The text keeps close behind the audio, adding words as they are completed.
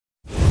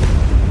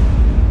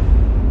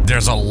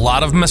There's a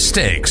lot of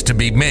mistakes to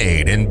be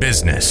made in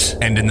business,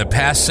 and in the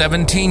past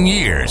 17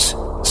 years,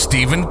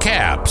 Stephen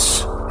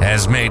Capps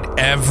has made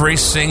every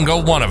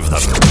single one of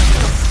them.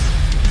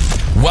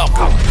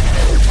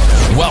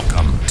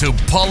 Welcome to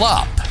Pull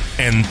Up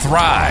and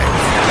Thrive.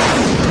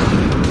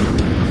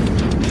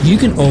 You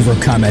can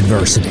overcome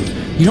adversity.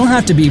 You don't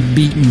have to be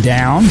beaten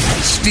down.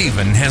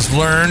 Stephen has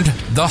learned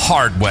the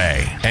hard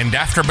way, and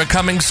after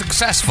becoming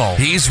successful,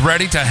 he's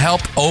ready to help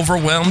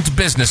overwhelmed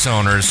business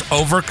owners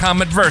overcome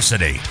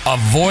adversity,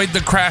 avoid the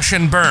crash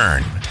and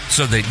burn,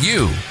 so that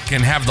you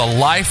can have the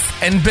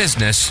life and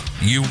business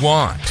you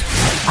want.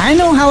 I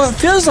know how it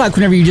feels like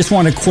whenever you just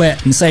want to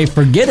quit and say,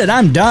 forget it,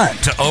 I'm done.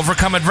 To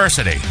overcome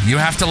adversity, you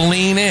have to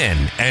lean in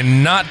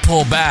and not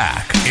pull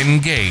back.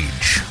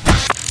 Engage.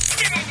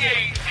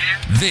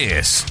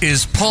 This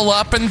is Pull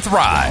Up and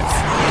Thrive.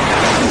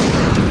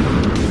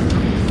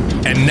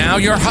 And now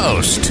your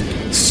host,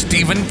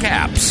 Stephen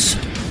Capps.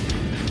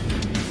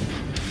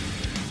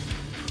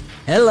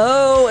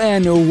 Hello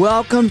and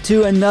welcome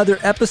to another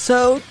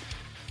episode.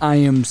 I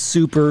am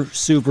super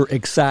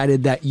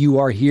excited that you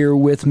are here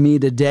with me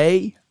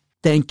today.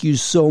 Thank you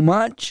so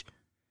much.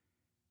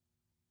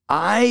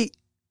 I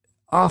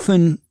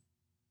often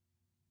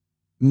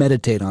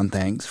meditate on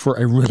things for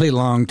a really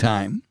long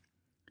time.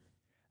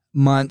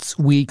 Months,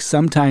 weeks,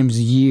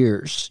 sometimes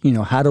years.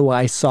 How do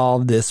I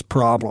solve this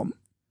problem?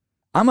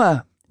 I'm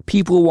a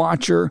people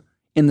watcher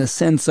in the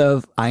sense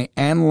of I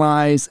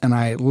analyze and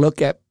I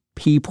look at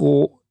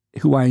people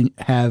who I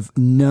have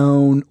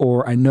known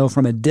or I know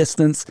from a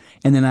distance,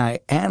 and then I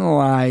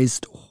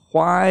analyzed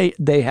why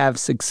they have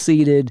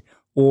succeeded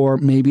or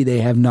maybe they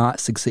have not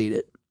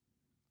succeeded.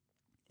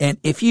 And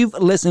if you've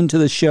listened to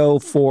the show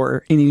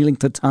for any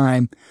length of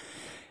time,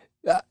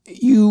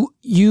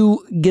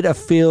 you get a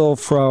feel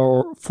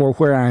for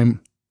where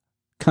I'm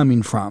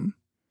coming from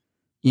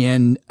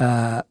in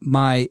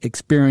my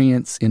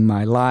experience in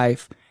my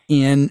life,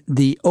 in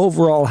the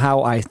overall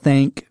how I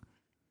think,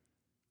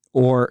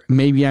 or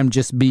maybe I'm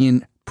just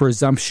being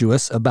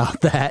presumptuous about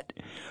that.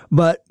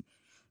 But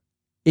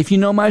if you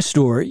know my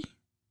story,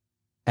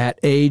 at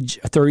age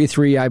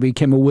 33, I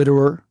became a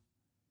widower,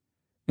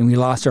 and we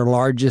lost our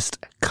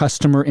largest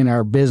customer in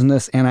our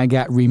business, and I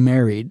got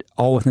remarried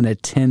all within a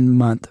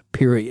 10-month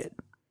period.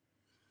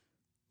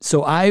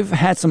 So I've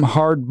had some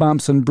hard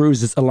bumps and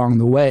bruises along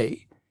the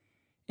way.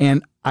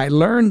 And I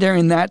learned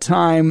during that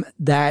time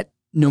that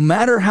no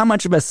matter how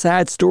much of a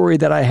sad story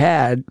that I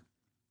had,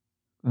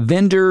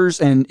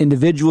 vendors and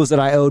individuals that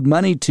I owed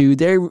money to,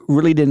 they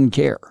really didn't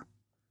care.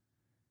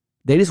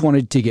 They just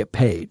wanted to get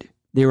paid.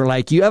 They were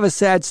like, you have a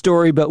sad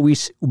story, but we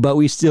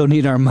still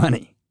need our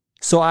money.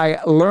 So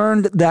I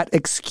learned that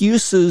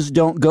excuses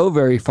don't go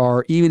very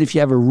far, even if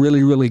you have a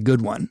really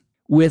good one.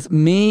 With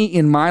me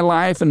in my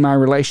life and my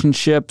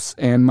relationships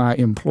and my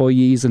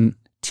employees and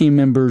team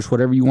members,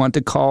 whatever you want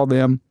to call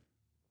them,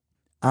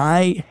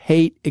 I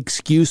hate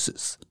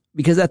excuses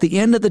because at the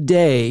end of the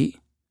day,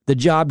 the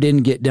job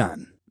didn't get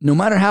done. No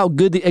matter how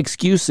good the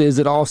excuse is,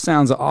 it all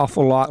sounds an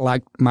awful lot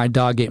like my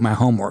dog ate my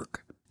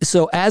homework.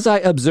 So as I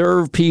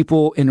observe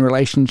people in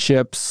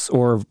relationships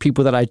or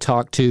people that I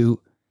talk to,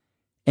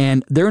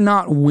 and they're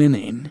not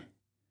winning,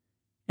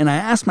 and I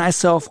ask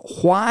myself,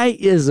 why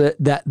is it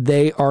that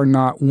they are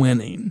not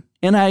winning?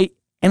 And I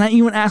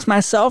even ask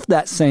myself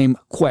that same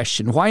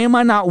question. Why am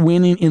I not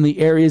winning in the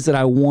areas that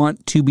I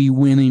want to be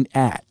winning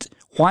at?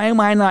 Why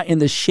am I not in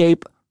the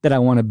shape that I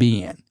want to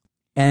be in?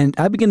 And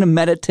I begin to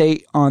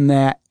meditate on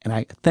that, and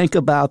I think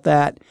about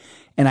that,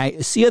 and I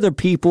see other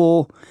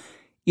people,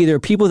 either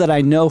people that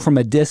I know from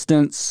a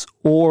distance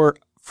or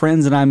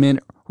friends that I'm in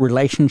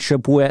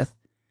relationship with.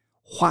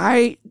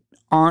 Why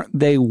aren't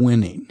they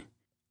winning?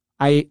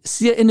 I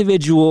see an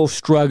individual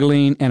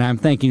struggling, and I'm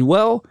thinking,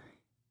 well,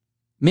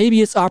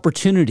 maybe it's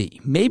opportunity.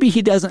 Maybe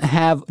he doesn't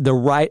have the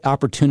right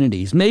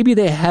opportunities. Maybe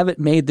they haven't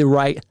made the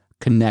right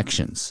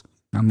connections.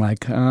 I'm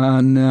like,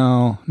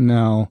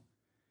 no.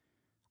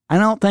 I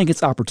don't think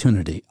it's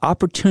opportunity.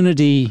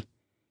 Opportunity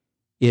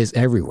is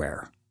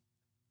everywhere.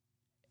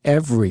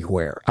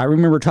 Everywhere. I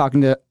remember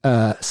talking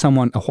to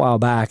someone a while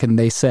back, and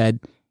they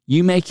said,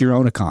 you make your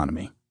own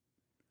economy.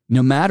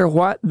 No matter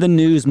what the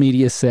news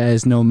media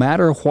says, no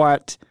matter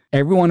what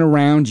everyone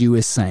around you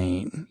is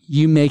saying,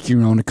 you make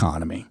your own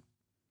economy.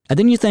 And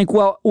then you think,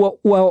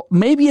 well,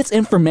 maybe it's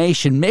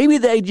information. Maybe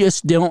they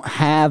just don't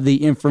have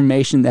the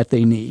information that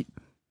they need.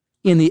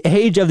 In the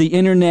age of the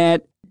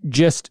internet,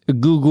 just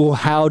Google,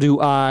 how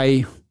do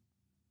I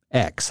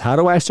X? How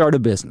do I start a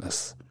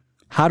business?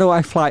 How do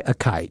I fly a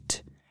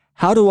kite?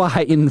 How do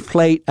I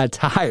inflate a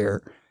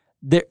tire?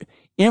 The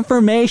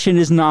information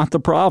is not the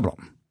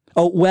problem.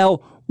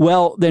 Oh,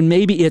 well, then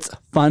maybe it's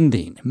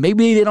funding.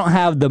 Maybe they don't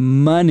have the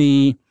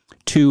money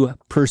to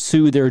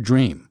pursue their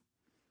dream.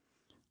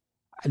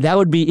 That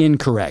would be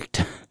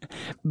incorrect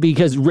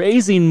because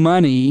raising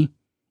money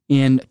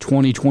in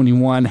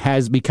 2021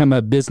 has become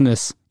a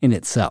business in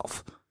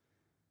itself.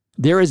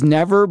 There has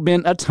never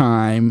been a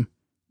time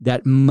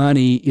that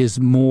money is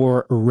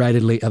more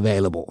readily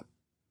available.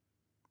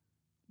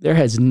 There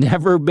has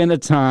never been a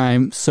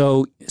time.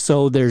 So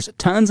there's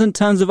tons and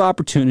tons of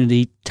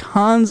opportunity,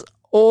 tons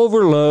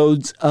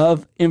overloads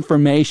of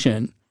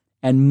information,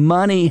 and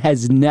money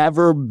has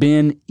never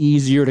been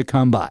easier to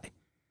come by.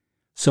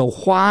 So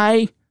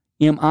why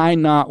am I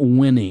not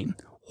winning?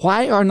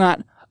 Why are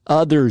not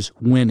others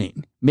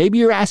winning? Maybe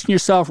you're asking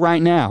yourself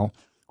right now,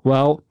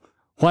 well,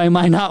 why am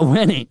I not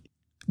winning?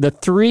 The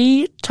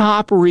 3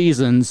 top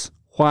reasons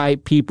why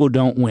people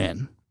don't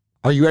win.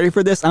 Are you ready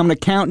for this? I'm going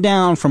to count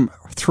down from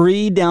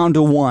 3 down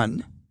to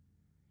 1.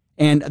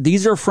 And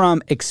these are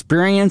from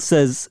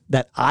experiences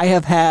that I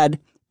have had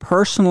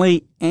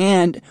personally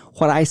and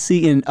what I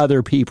see in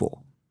other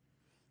people.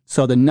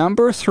 So the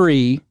number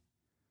 3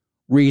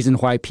 reason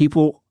why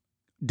people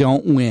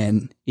don't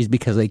win is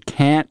because they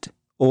can't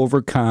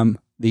overcome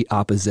the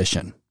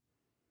opposition.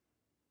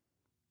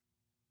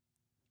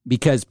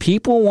 Because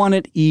people want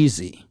it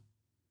easy.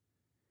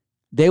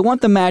 They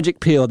want the magic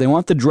pill. They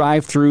want the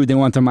drive-through. They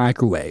want the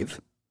microwave.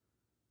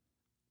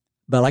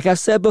 But like I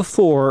said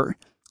before,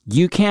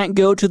 you can't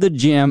go to the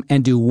gym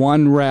and do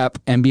 1 rep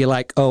and be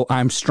like, oh,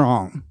 I'm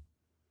strong.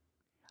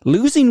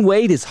 Losing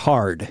weight is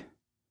hard.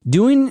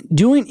 Doing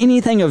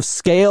anything of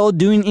scale,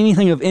 doing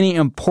anything of any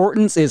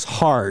importance is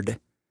hard.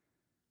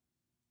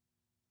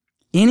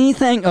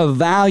 Anything of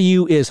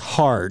value is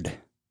hard.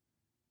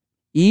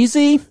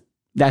 Easy?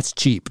 That's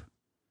cheap.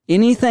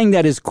 Anything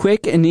that is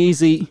quick and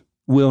easy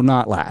will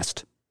not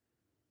last.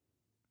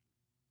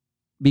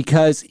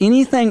 Because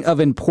anything of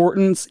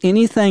importance,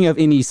 anything of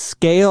any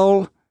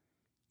scale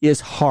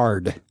is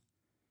hard.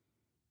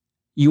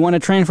 You want to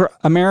train for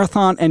a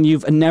marathon and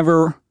you've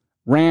never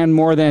ran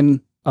more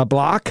than a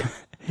block?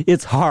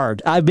 It's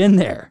hard. I've been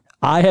there.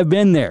 I have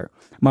been there.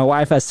 My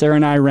wife, Sarah,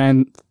 and I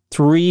ran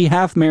 3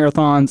 half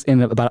marathons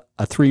in about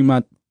a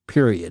 3-month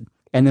period.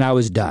 And then I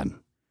was done.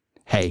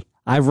 Hey,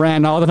 I've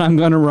ran all that I'm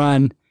going to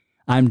run.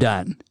 I'm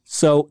done.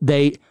 So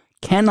they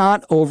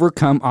cannot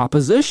overcome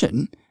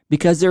opposition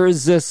because there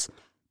is this,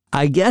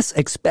 I guess,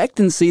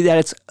 expectancy that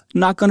it's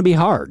not going to be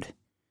hard.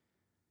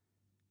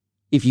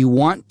 If you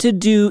want to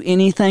do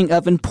anything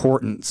of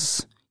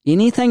importance,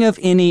 anything of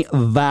any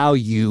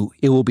value,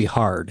 it will be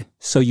hard.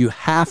 So you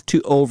have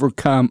to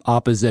overcome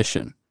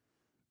opposition.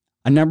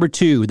 The number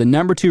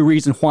 2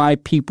 reason why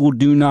people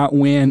do not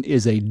win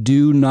is they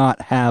do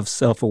not have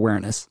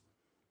self-awareness.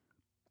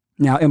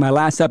 Now, in my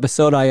last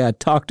episode, I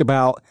talked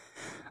about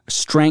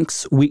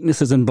strengths,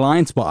 weaknesses, and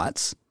blind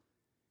spots.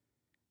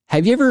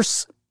 Have you ever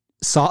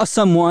saw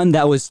someone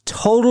that was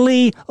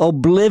totally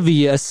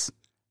oblivious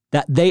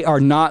that they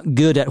are not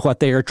good at what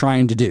they are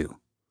trying to do?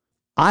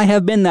 I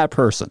have been that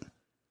person.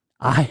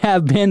 I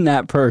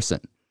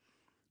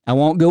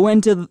won't go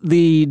into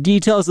the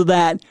details of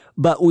that,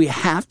 but we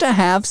have to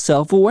have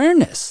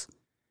self-awareness.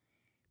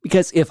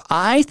 Because if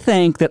I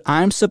think that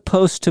I'm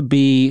supposed to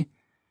be,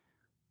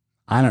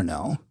 I don't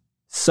know,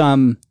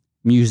 some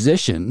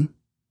musician,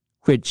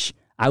 which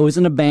I was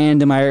in a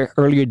band in my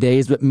earlier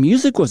days, but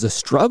music was a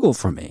struggle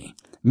for me.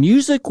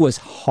 Music was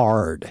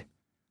hard.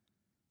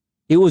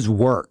 It was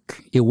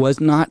work. It was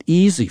not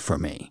easy for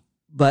me.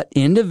 But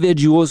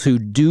individuals who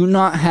do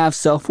not have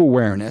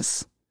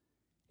self-awareness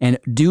and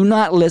do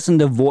not listen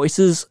to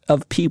voices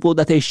of people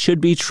that they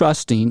should be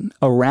trusting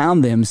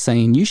around them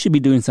saying, you should be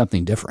doing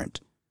something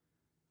different.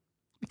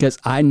 Because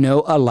I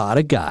know a lot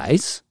of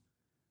guys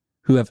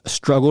who have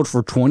struggled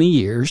for 20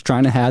 years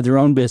trying to have their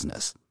own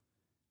business.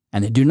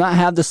 And they do not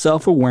have the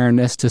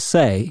self-awareness to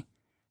say,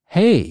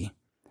 hey,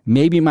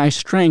 maybe my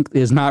strength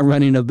is not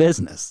running a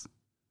business.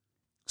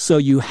 So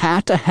you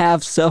have to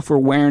have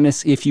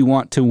self-awareness if you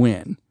want to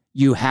win.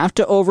 You have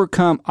to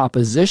overcome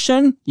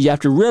opposition. You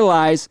have to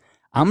realize,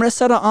 I'm going to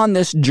set out on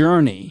this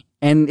journey,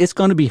 and it's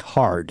going to be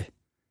hard.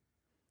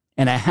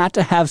 And I have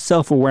to have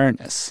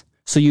self-awareness.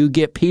 So you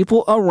get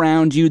people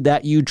around you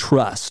that you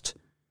trust.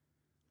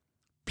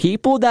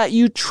 People that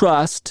you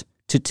trust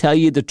to tell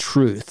you the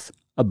truth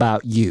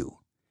about you.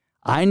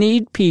 I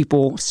need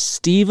people,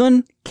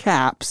 Stephen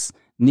Capps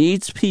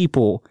needs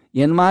people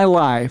in my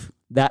life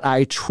that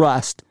I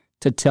trust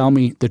to tell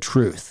me the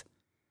truth.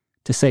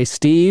 To say,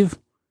 Steve,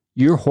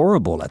 you're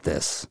horrible at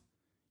this.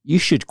 You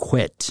should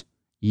quit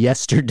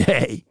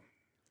yesterday.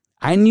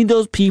 I need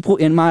those people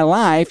in my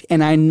life,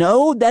 and I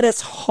know that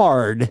it's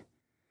hard.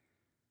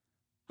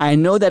 I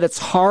know that it's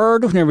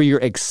hard whenever you're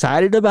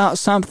excited about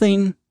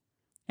something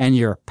and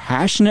you're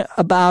passionate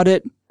about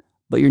it,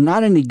 but you're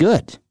not any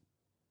good.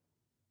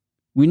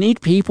 We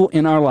need people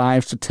in our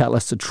lives to tell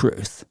us the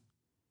truth.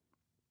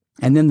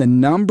 And then the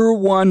number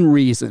 1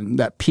 reason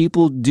that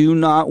people do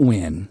not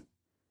win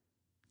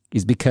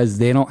is because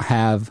they don't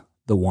have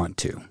the want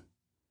to.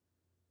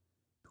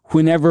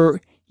 Whenever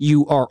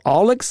you are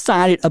all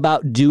excited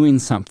about doing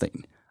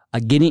something,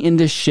 getting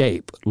into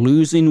shape,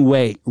 losing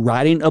weight,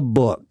 writing a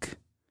book,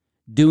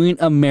 doing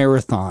a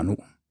marathon,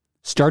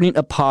 starting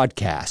a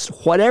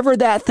podcast, whatever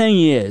that thing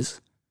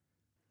is,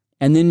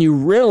 and then you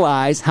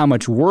realize how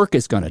much work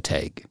it's going to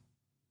take,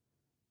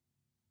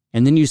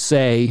 and then you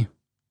say,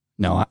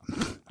 no,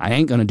 I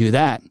ain't going to do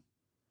that.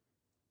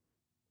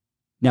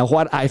 Now,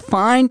 what I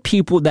find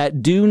people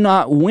that do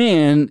not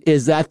win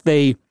is that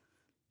they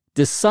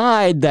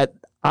decide that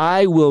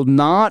I will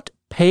not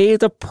pay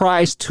the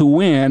price to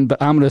win,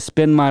 but I'm going to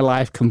spend my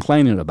life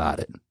complaining about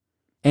it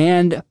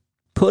and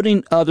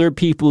putting other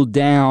people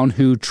down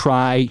who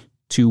try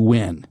to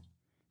win.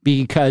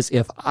 Because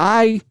if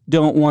I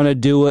don't want to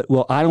do it,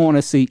 well, I don't want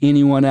to see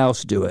anyone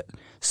else do it.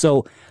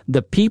 So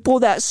the people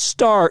that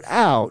start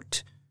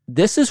out,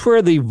 this is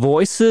where the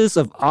voices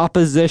of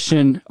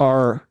opposition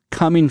are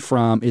coming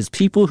from, is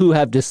people who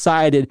have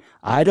decided,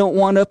 I don't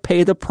want to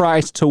pay the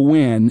price to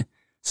win,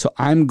 so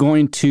I'm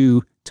going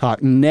to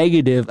talk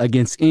negative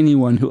against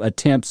anyone who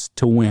attempts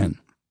to win.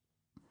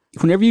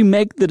 Whenever you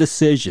make the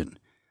decision,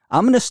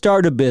 I'm going to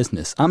start a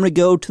business, I'm going to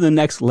go to the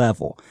next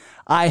level,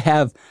 I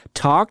have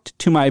talked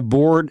to my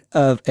board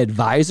of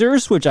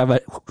advisors, which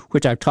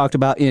I've talked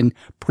about in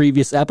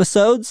previous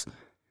episodes.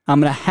 I'm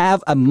going to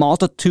have a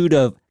multitude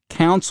of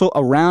counsel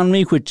around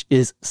me, which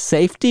is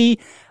safety.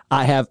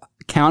 I have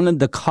counted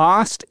the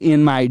cost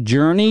in my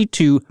journey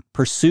to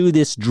pursue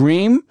this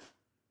dream.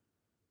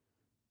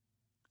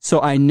 So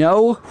I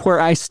know where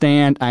I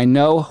stand. I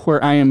know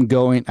where I am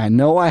going. I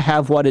know I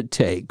have what it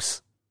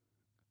takes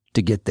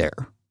to get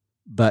there.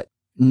 But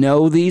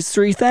know these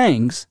three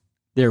things.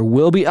 There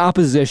will be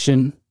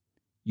opposition.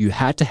 You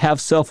have to have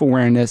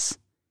self-awareness,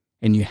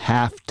 and you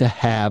have to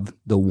have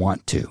the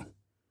want to.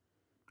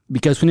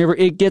 Because whenever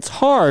it gets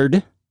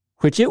hard,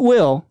 which it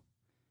will,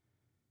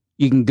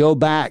 you can go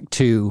back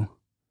to,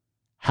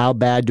 how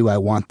bad do I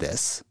want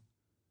this?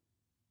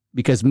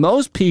 Because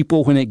most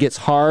people, when it gets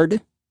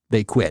hard,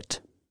 they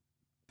quit.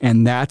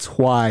 And that's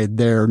why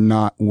they're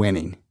not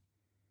winning.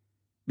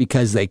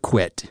 Because they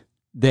quit.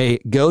 They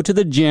go to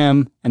the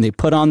gym and they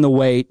put on the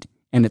weight,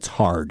 and it's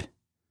hard.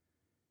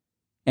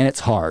 And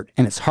it's hard.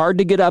 And it's hard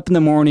to get up in the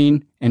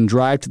morning and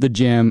drive to the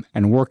gym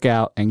and work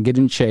out and get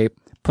in shape,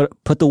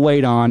 put the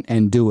weight on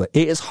and do it.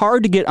 It is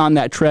hard to get on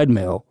that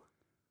treadmill.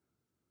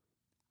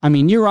 I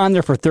mean, you're on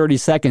there for 30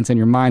 seconds and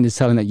your mind is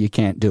telling that you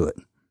can't do it.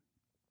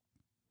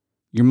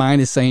 Your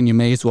mind is saying you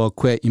may as well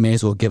quit, you may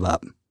as well give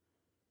up.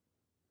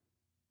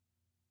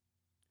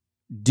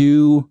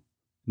 Do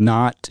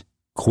not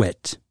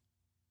quit.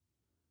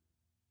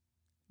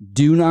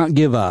 Do not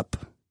give up.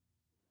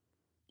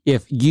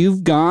 If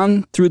you've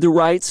gone through the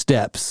right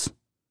steps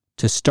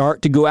to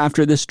start to go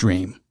after this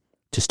dream,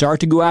 to start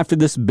to go after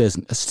this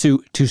business,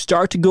 to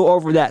start to go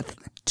over that,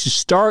 to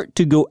start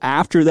to go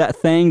after that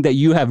thing that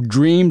you have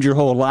dreamed your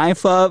whole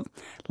life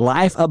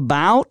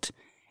about,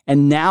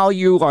 and now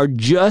you are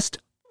just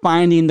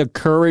finding the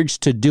courage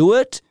to do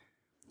it,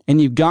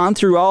 and you've gone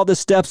through all the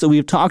steps that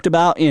we've talked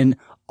about in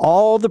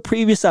all the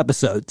previous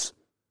episodes,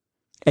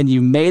 and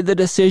you made the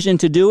decision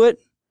to do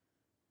it,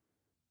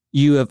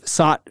 you have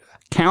sought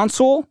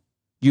counsel,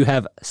 you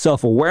have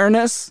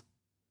self-awareness,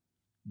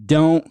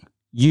 don't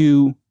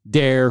you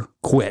dare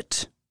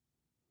quit.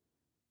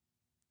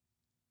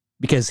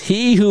 Because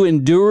he who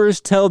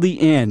endures till the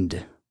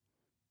end,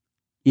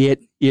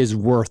 it is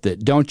worth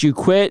it. Don't you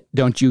quit,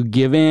 don't you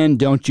give in,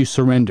 don't you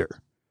surrender.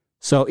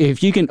 So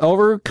if you can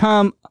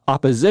overcome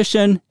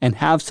opposition and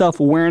have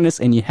self-awareness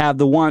and you have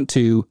the want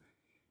to,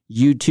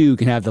 you too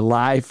can have the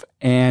life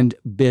and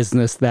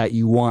business that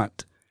you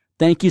want.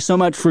 Thank you so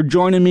much for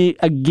joining me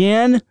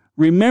again.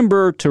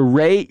 Remember to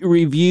rate,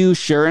 review,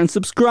 share, and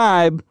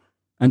subscribe.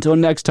 Until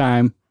next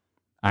time,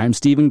 I'm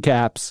Stephen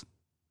Capps.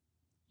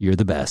 You're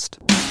the best.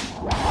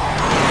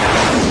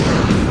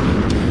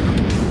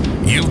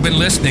 You've been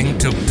listening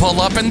to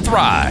Pull Up and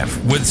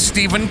Thrive with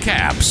Stephen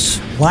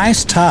Capps.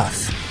 Life's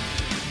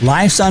tough.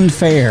 Life's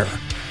unfair.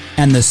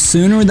 And the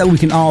sooner that we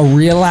can all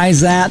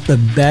realize that, the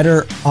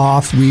better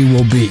off we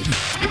will be.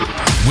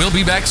 We'll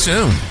be back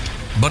soon.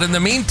 But in the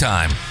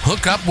meantime,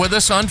 hook up with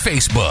us on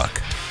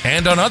Facebook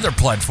and on other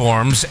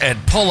platforms at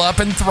Pull Up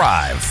and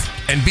Thrive.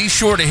 And be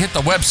sure to hit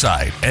the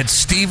website at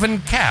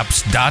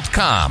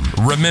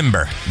StephenCapps.com.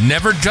 Remember,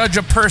 never judge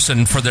a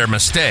person for their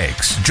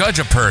mistakes. Judge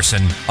a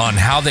person on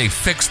how they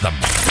fix them.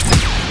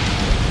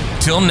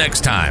 Till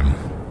next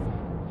time.